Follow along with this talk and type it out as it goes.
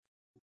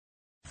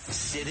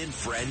Sid and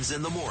Friends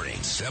in the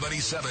morning.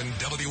 77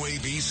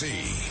 WABC.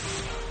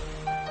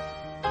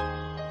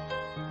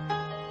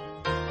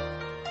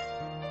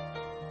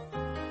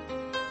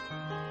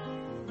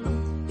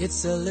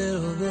 It's a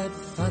little bit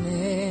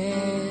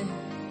funny,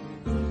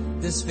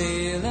 this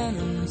feeling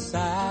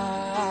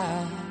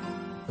inside.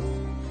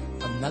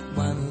 I'm not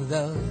one of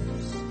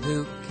those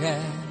who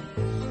can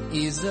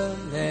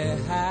easily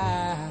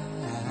hide.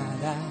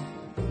 I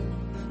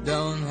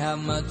don't have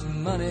much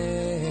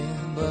money,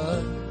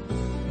 but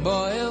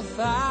boy, if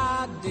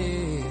I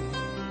did,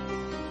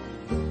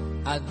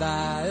 I'd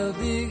buy a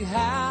big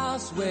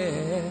house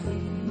where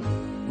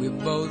we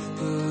both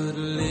could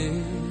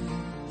live.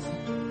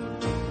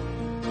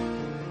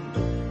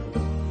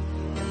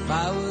 If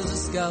I was a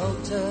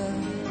sculptor,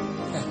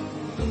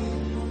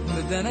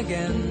 but then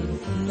again,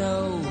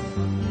 no,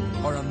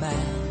 or a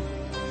man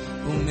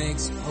who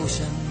makes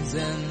potions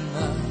in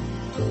a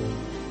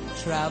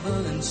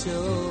traveling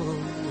show.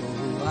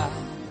 I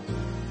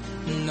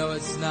know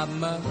it's not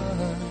much,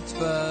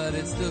 but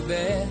it's the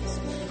best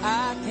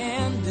I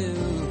can do.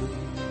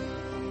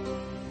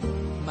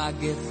 My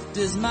gift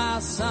is my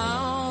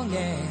song,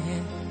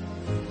 and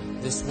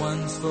this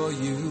one's for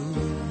you.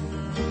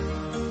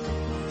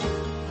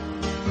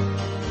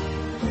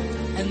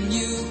 And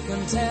you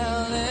can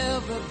tell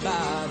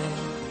everybody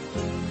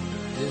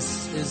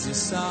this is your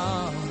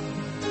song.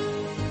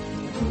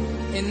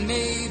 It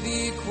may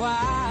be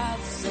quite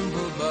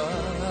simple,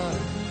 but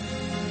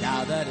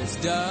now that it's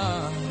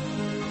done,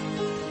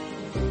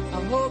 I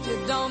hope you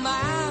don't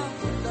mind,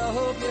 I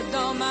hope you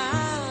don't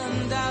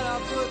mind that I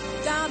put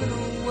down in the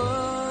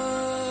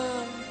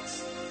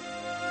words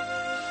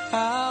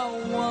how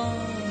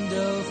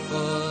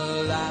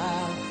wonderful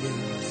life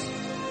is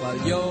while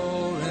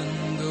you're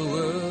in the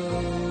world.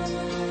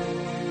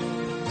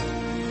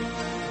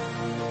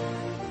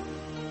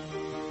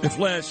 If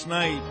last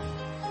night,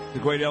 the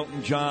great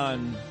Elton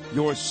John,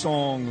 Your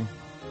Song,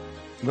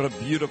 what a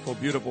beautiful,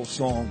 beautiful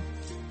song.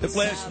 If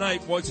last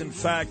night was, in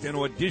fact, an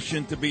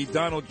audition to be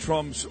Donald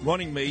Trump's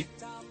running mate,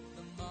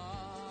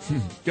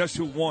 guess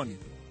who won?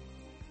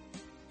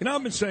 You know,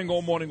 I've been saying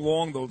all morning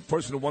long, the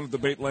person who won the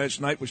debate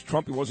last night was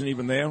Trump. He wasn't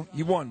even there.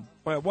 He won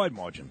by a wide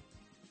margin.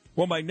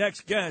 Well, my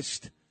next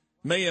guest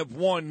may have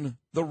won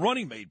the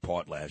running mate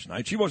part last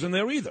night. She wasn't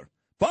there either.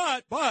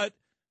 But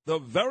the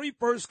very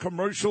first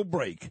commercial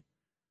break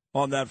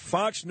on that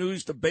Fox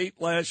News debate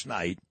last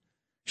night,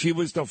 she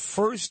was the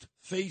first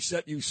face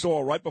that you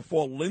saw right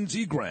before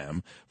Lindsey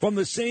Graham from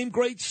the same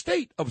great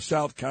state of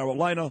South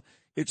Carolina.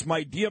 It's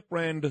my dear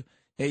friend,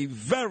 a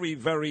very,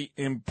 very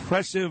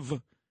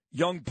impressive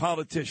young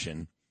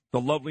politician,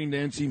 the lovely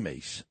Nancy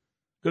Mace.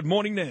 Good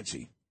morning,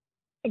 Nancy.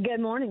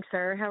 Good morning,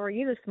 sir. How are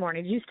you this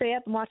morning? Did you stay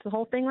up and watch the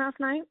whole thing last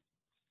night?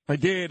 I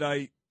did.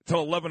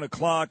 Till 11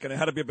 o'clock, and I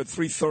had to be up at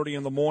 3:30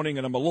 in the morning,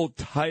 and I'm a little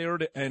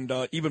tired and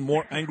even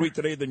more angry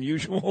today than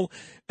usual.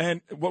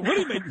 And what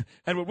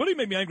really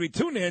made me angry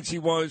too, Nancy,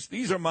 was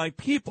these are my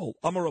people.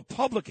 I'm a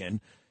Republican,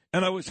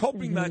 and I was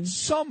hoping that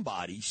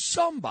somebody,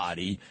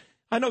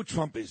 I know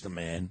Trump is the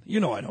man.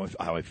 You know I know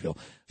how I feel.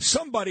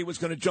 Somebody was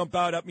going to jump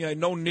out at me. I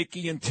know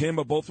Nikki and Tim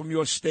are both from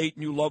your state,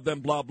 and you love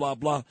them, blah, blah,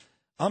 blah.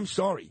 I'm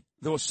sorry.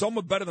 There was some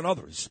were better than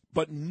others,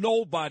 but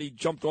nobody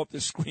jumped off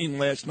the screen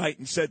last night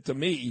and said to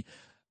me,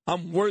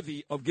 I'm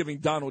worthy of giving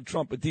Donald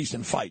Trump a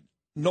decent fight.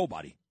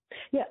 Nobody.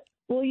 Yeah.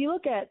 Well, you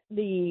look at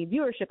the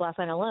viewership last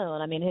night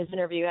alone. I mean, his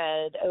interview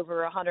had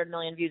over 100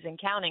 million views and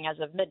counting as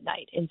of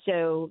midnight. And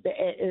so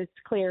it's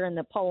clear in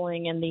the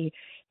polling and the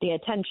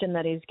attention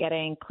that he's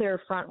getting,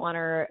 clear front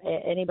runner.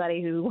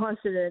 Anybody who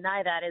wants to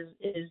deny that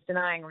is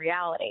denying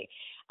reality.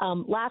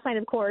 Last night,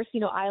 of course,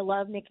 I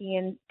love Nikki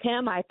and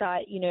Tim. I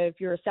thought, if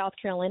you're a South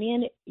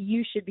Carolinian,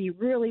 you should be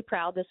really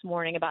proud this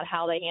morning about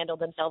how they handled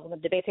themselves on the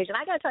debate stage. And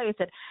I got to tell you,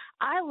 Sid,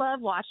 I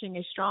love watching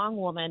a strong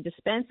woman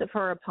dispense of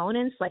her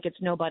opponents like it's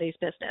nobody's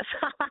business.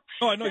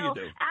 Oh, I know you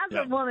do.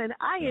 As a woman,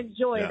 I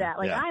enjoy that.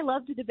 I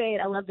love to debate.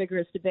 I love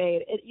vigorous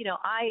debate.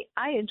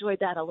 I enjoyed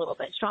that a little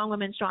bit. Strong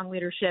women, strong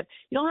leadership.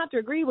 You don't have to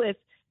agree with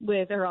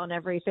her on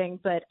everything,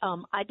 but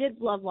I did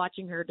love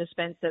watching her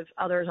dispense of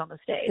others on the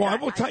stage. Well, I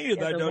will tell you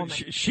that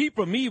she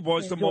for me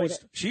was the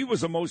most. She was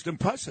the most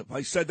impressive.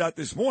 I said that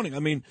this morning. I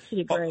mean, she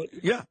did great.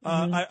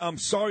 I'm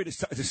sorry to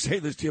say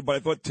this to you, but I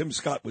thought Tim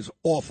Scott was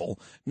awful,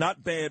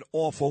 not bad,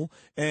 awful,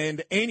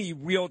 and any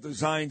real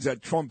designs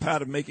that Trump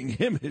had of making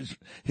him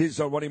his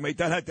running mate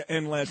that had to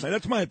end last night.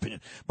 That's my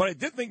opinion. But I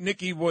did think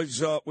Nikki was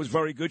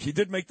very good. She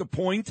did make the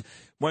point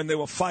when they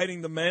were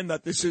fighting the men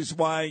that this is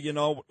why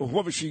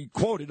whoever she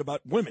quoted about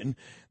women,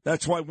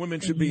 that's why women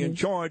should be in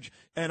charge.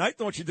 And I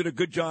thought she did a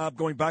good job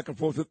going back and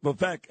forth with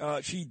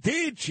Vivek.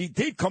 She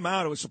did come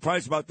out. I was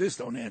surprised about this,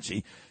 though,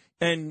 Nancy,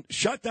 and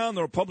shut down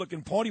the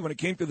Republican Party when it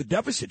came to the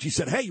deficit. She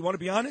said, hey, you want to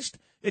be honest?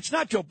 It's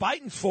not Joe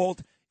Biden's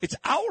fault. It's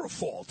our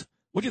fault.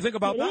 What do you think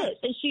about that? It is.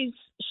 And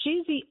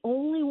she's the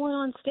only one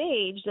on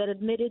stage that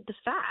admitted the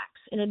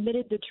facts and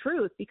admitted the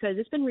truth, because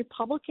it's been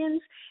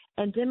Republicans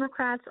and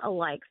Democrats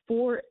alike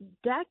for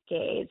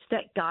decades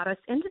that got us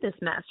into this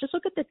mess. Just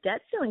look at the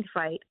debt ceiling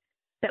fight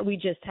that we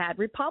just had.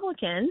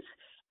 Republicans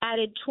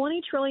added $20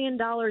 trillion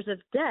of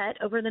debt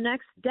over the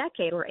next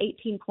decade, or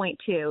 18.2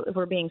 if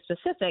we're being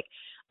specific,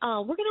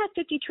 we're going to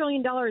have $50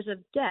 trillion of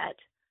debt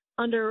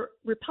under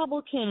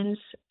Republicans'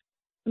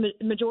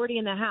 majority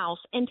in the House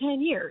in 10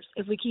 years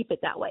if we keep it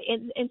that way.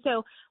 And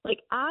so,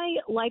 I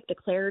like the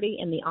clarity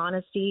and the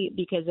honesty,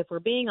 because if we're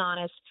being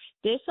honest,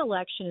 this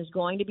election is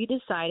going to be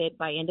decided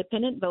by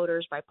independent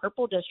voters, by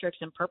purple districts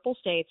and purple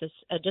states.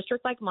 A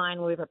district like mine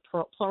where we have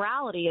a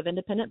plurality of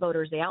independent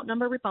voters. They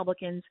outnumber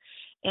Republicans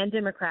and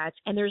Democrats.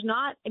 And it's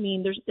not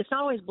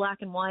always black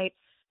and white,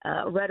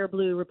 red or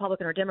blue,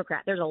 Republican or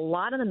Democrat. There's a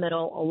lot in the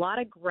middle, a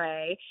lot of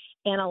gray,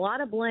 and a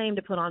lot of blame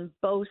to put on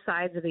both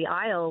sides of the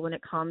aisle when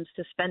it comes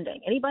to spending.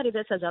 Anybody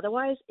that says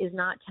otherwise is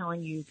not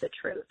telling you the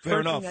truth. Fair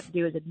First enough. thing you have to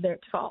do is admit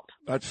it's fault.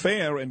 That's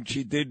fair, and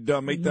she did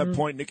make that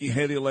point, Nikki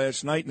Haley,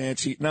 last night,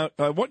 Nancy. Now,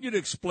 I want you to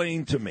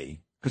explain to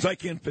me, because I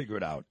can't figure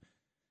it out,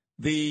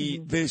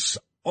 this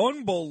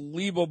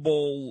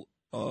unbelievable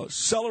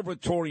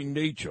celebratory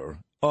nature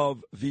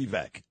of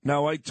Vivek.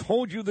 Now, I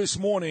told you this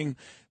morning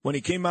when he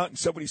came out and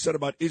said what he said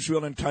about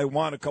Israel and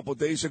Taiwan a couple of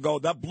days ago,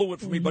 that blew it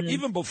for me. But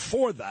even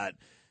before that,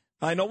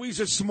 I know he's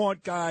a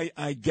smart guy.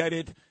 I get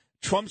it.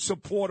 Trump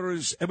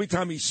supporters, every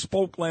time he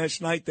spoke last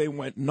night, they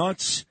went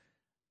nuts.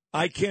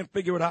 I can't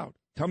figure it out.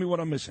 Tell me what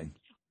I'm missing.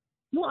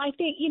 Well, I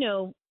think,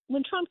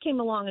 when Trump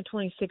came along in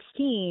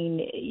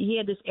 2016, he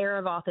had this air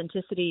of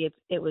authenticity.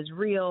 It was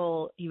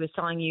real. He was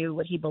telling you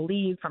what he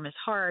believed from his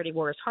heart. He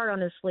wore his heart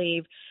on his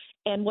sleeve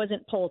and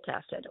wasn't poll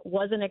tested,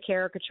 wasn't a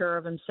caricature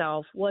of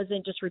himself,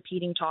 wasn't just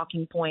repeating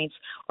talking points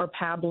or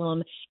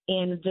pablum.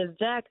 And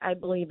Vivek, I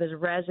believe, is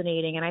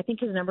resonating. And I think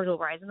his numbers will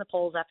rise in the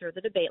polls after the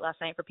debate last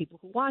night for people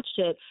who watched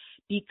it,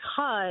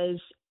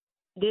 because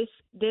this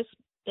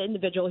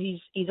individual,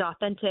 he's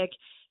authentic.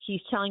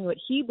 He's telling what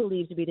he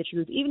believes to be the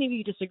truth. Even if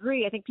you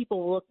disagree, I think people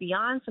will look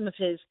beyond some of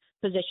his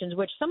positions,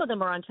 which some of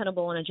them are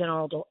untenable in a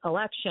general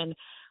election.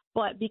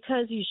 But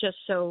because he's just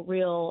so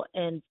real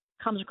and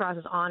comes across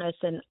as honest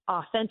and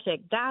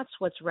authentic, that's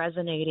what's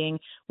resonating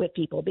with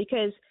people.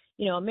 Because,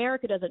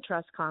 America doesn't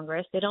trust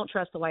Congress. They don't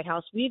trust the White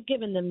House. We've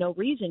given them no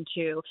reason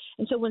to.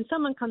 And so when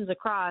someone comes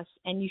across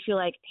and you feel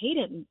like he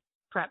didn't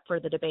prep for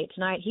the debate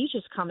tonight, he's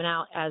just coming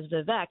out as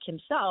Vivek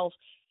himself,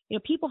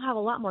 people have a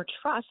lot more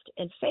trust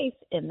and faith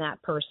in that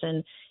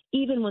person,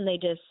 even when they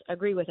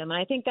disagree with him.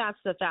 And I think that's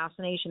the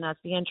fascination, that's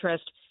the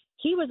interest.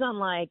 He was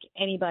unlike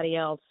anybody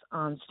else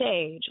on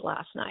stage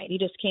last night. He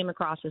just came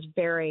across as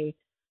very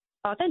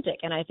authentic,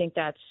 and I think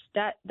that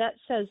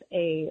says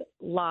a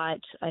lot,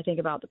 I think,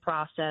 about the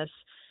process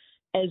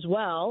as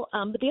well.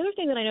 But the other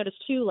thing that I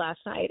noticed too last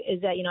night is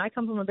that I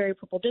come from a very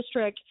purple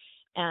district,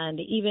 and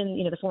even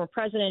the former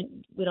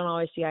president, we don't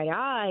always see eye to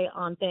eye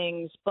on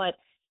things, but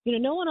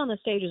no one on the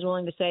stage is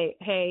willing to say,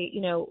 hey,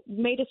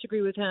 may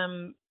disagree with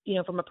him,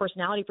 from a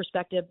personality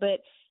perspective, but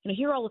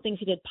here are all the things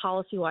he did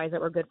policy-wise that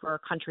were good for our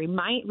country,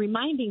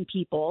 reminding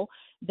people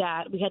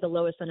that we had the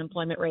lowest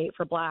unemployment rate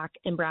for Black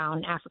and Brown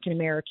and African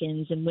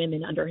Americans and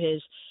women under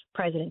his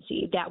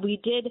presidency, that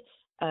we did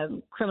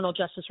criminal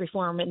justice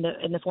reform in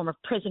the form of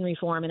prison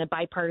reform in a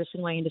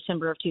bipartisan way in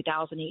December of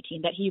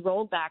 2018, that he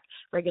rolled back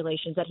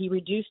regulations, that he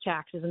reduced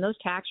taxes, and those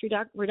tax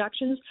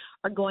reductions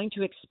are going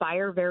to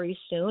expire very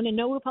soon. And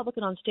no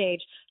Republican on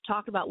stage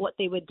talked about what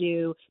they would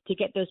do to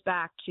get those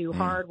back to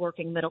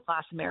hardworking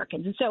middle-class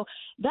Americans. And so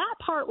that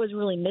part was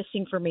really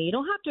missing for me. You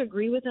don't have to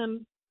agree with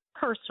him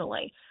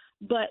personally,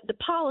 but the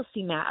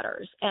policy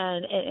matters.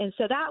 And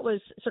so that was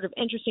sort of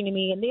interesting to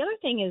me. And the other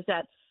thing is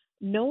that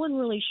no one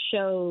really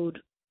showed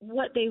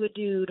what they would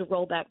do to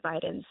roll back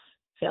Biden's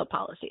failed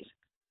policies.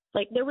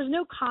 There was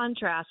no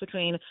contrast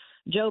between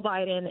Joe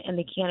Biden and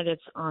the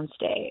candidates on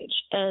stage.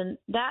 And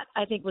that,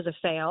 I think, was a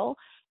fail.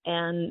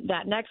 And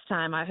that next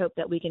time, I hope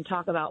that we can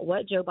talk about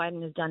what Joe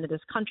Biden has done to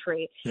this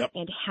country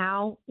and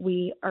how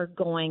we are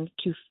going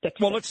to fix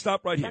it. Well, let's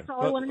stop right here. That's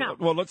all I want to know.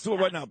 Well, let's do it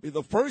right now.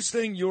 The first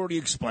thing you already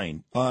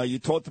explained, you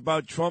talked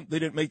about Trump. They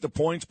didn't make the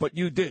points, but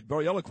you did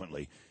very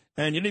eloquently.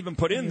 And you didn't even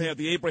put in there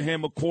the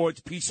Abraham Accords,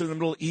 peace in the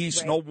Middle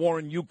East, no war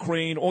in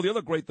Ukraine, all the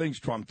other great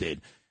things Trump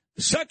did.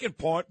 The second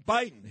part,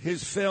 Biden,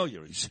 his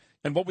failures,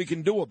 and what we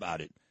can do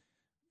about it.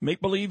 Make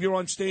believe you're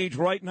on stage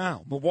right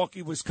now.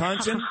 Milwaukee,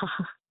 Wisconsin.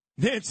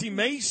 Nancy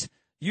Mace,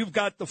 you've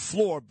got the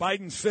floor.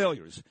 Biden's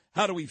failures.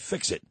 How do we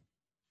fix it?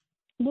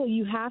 Well,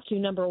 you have to,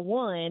 number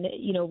one,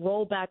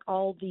 roll back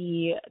all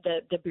the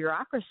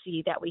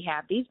bureaucracy that we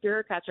have. These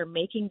bureaucrats are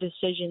making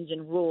decisions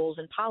and rules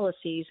and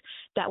policies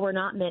that were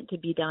not meant to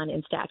be done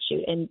in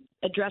statute. And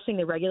addressing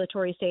the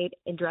regulatory state,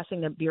 addressing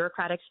the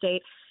bureaucratic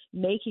state,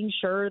 making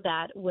sure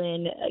that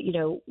when,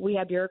 we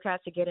have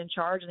bureaucrats that get in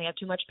charge and they have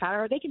too much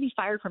power, they can be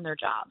fired from their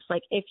jobs.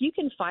 If you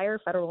can fire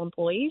federal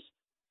employees,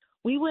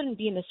 we wouldn't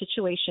be in the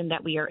situation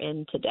that we are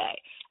in today.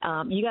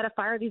 You got to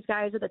fire these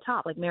guys at the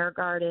top, like Merrick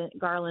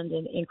Garland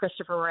and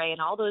Christopher Wray and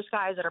all those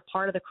guys that are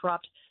part of the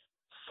corrupt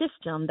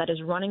system that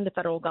is running the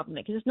federal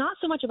government. Because it's not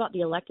so much about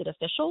the elected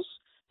officials.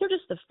 They're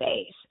just the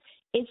face.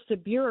 It's the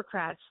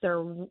bureaucrats that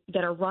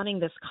are running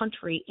this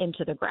country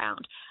into the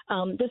ground.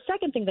 The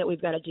second thing that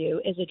we've got to do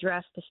is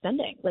address the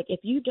spending. If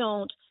you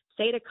don't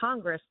say to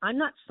Congress, I'm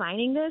not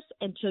signing this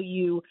until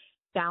you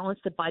balance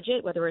the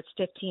budget, whether it's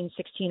 15,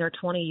 16, or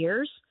 20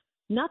 years.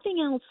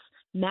 Nothing else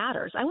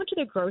matters. I went to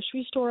the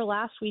grocery store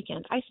last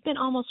weekend. I spent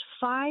almost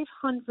 $500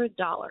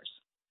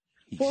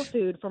 for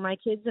food for my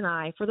kids and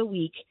I for the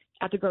week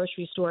at the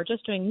grocery store,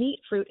 just doing meat,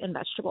 fruit, and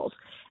vegetables.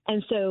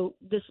 And so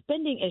the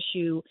spending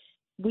issue,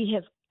 we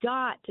have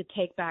got to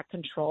take back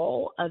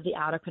control of the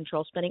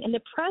out-of-control spending. And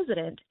the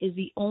president is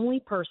the only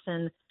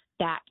person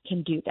that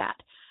can do that.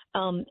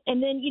 And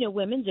then,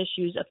 women's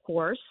issues, of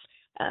course,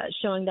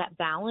 showing that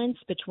balance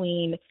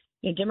between,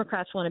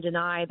 Democrats want to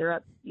deny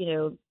they're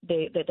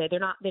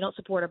they don't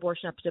support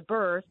abortion up to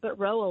birth, but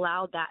Roe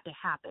allowed that to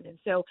happen. And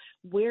so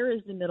where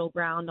is the middle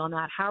ground on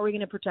that? How are we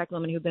going to protect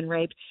women who've been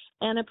raped?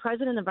 And a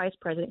president and vice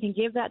president can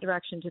give that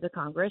direction to the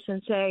Congress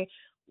and say,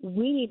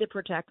 we need to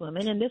protect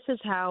women, and this is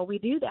how we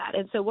do that.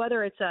 And so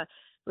whether it's a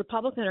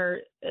Republican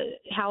or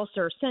House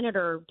or Senate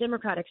or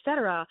Democrat, et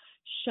cetera,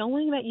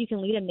 showing that you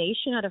can lead a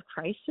nation out of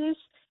crisis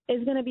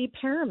is going to be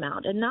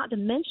paramount, and not to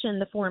mention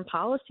the foreign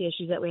policy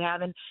issues that we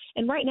have. And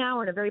right now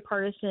we're in a very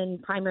partisan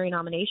primary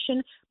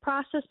nomination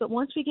process, but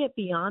once we get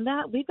beyond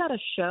that, we've got to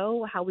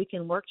show how we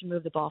can work to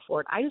move the ball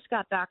forward. I just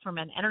got back from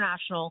an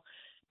international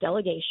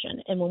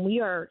delegation, and when we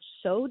are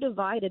so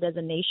divided as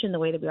a nation the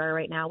way that we are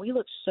right now, we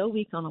look so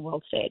weak on the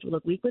world stage. We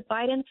look weak with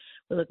Biden,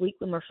 we look weak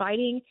when we're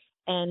fighting,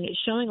 and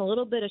showing a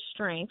little bit of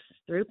strength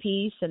through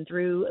peace and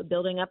through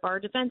building up our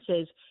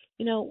defenses,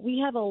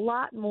 we have a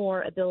lot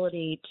more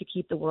ability to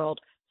keep the world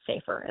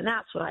safer, and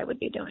that's what I would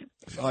be doing.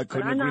 I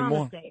couldn't agree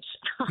more.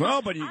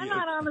 Well, but I'm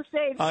not on the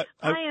stage. I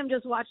am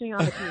just watching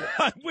on the TV.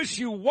 I wish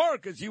you were,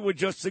 because you were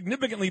just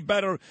significantly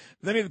better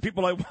than any of the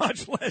people I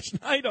watched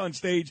last night on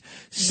stage.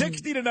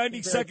 60 to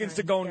 90 seconds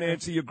to go,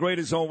 Nancy. You're great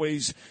as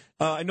always.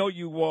 I know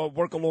you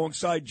work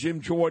alongside Jim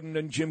Jordan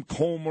and Jim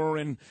Comer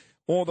and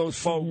all those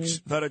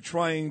folks that are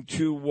trying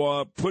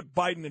to put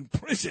Biden in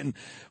prison.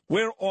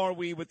 Where are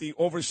we with the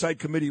Oversight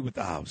Committee with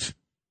the House?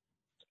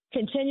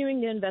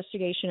 Continuing the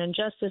investigation, and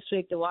just this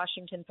week, the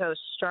Washington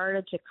Post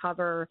started to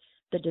cover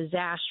the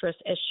disastrous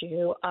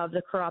issue of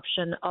the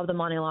corruption, of the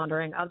money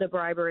laundering, of the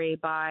bribery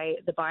by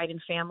the Biden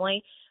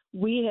family.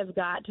 We have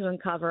got to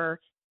uncover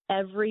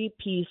every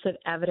piece of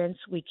evidence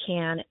we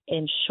can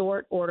in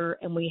short order,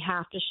 and we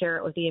have to share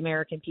it with the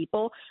American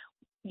people.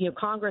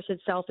 Congress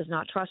itself is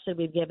not trusted.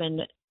 We've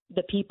given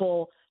the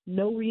people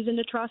no reason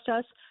to trust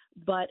us,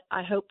 but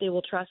I hope they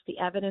will trust the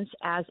evidence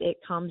as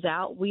it comes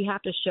out. We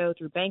have to show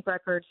through bank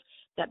records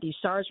that these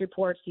SARS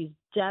reports, these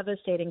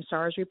devastating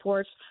SARS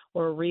reports,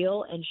 were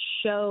real, and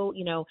show,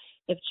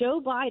 if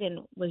Joe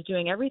Biden was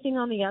doing everything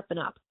on the up and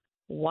up,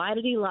 why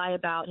did he lie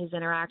about his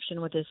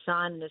interaction with his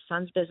son and his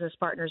son's business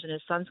partners and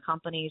his son's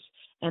companies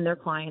and their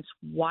clients?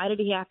 Why did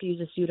he have to use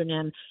a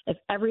pseudonym if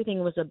everything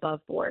was above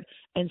board?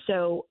 And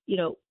so,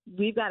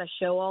 we've got to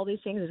show all these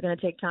things. It's going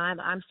to take time.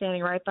 I'm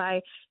standing right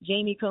by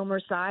Jamie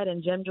Comer's side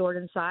and Jim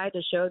Jordan's side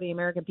to show the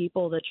American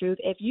people the truth.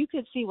 If you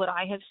could see what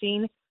I have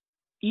seen,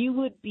 you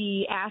would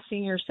be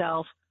asking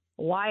yourself,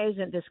 why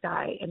isn't this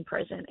guy in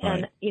prison?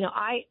 Right. And,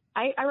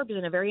 I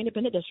represent a very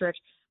independent district,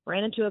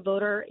 ran into a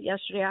voter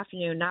yesterday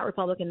afternoon, not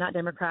Republican, not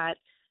Democrat,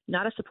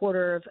 not a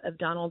supporter of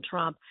Donald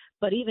Trump,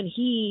 but even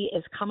he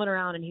is coming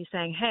around and he's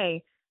saying,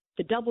 hey,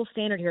 the double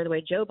standard here, the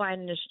way Joe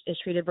Biden is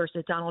treated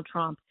versus Donald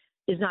Trump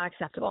is not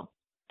acceptable.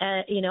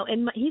 And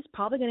he's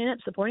probably going to end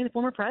up supporting the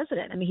former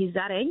president. I mean, he's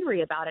that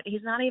angry about it.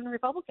 He's not even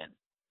Republican.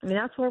 I mean,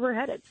 that's where we're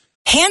headed.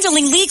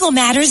 Handling legal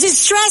matters is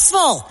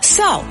stressful.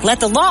 So, let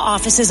the law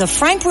offices of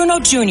Frank Bruno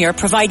Jr.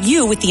 provide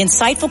you with the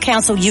insightful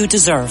counsel you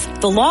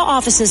deserve. The law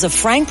offices of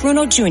Frank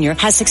Bruno Jr.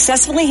 has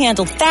successfully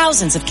handled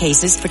thousands of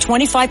cases for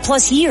 25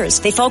 plus years.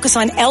 They focus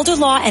on elder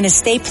law and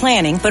estate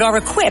planning, but are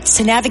equipped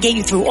to navigate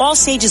you through all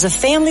stages of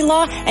family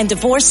law and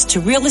divorce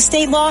to real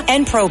estate law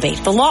and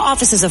probate. The law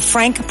offices of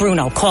Frank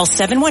Bruno. Call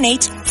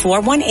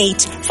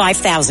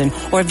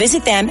 718-418-5000 or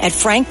visit them at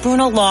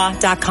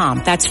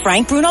frankbrunolaw.com. That's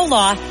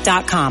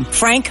frankbrunolaw.com.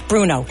 Frank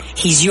Bruno.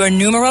 He's your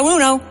numero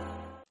uno.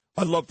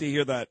 I'd love to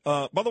hear that.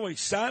 By the way,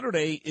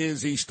 Saturday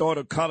is the start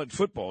of college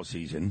football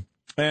season.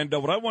 And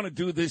what I want to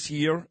do this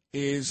year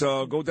is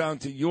go down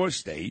to your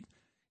state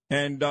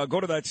and go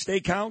to that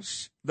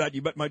steakhouse that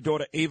you met my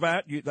daughter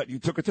Ava at, that you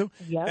took her to.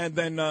 Yep. And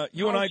then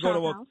you and I go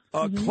to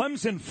a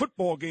Clemson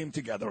football game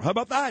together. How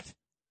about that?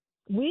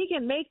 We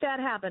can make that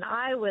happen.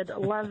 I would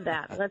love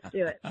that. Let's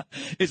do it.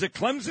 Is it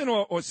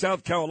Clemson or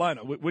South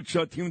Carolina? Which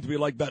team do we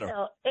like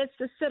better? It's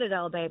the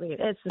Citadel, baby.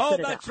 It's the Citadel.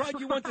 Citadel. That's right.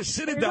 You went to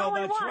Citadel. There's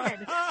only That's one. right.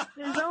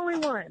 There's only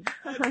one.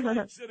 That's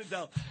right,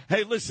 Citadel.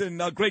 Hey,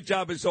 listen, great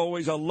job as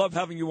always. I love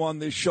having you on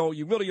this show.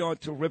 You really are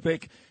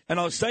terrific. And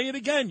I'll say it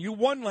again. You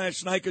won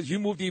last night because you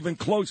moved even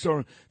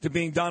closer to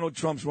being Donald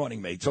Trump's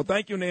running mate. So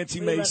thank you,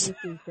 Nancy Mace. Love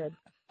you, Sid.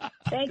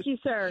 Thank you,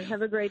 sir.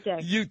 Have a great day.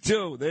 You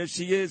too. There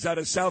she is out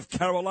of South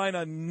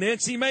Carolina,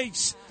 Nancy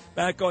Mace,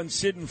 back on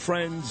Sid and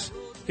Friends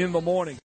in the morning.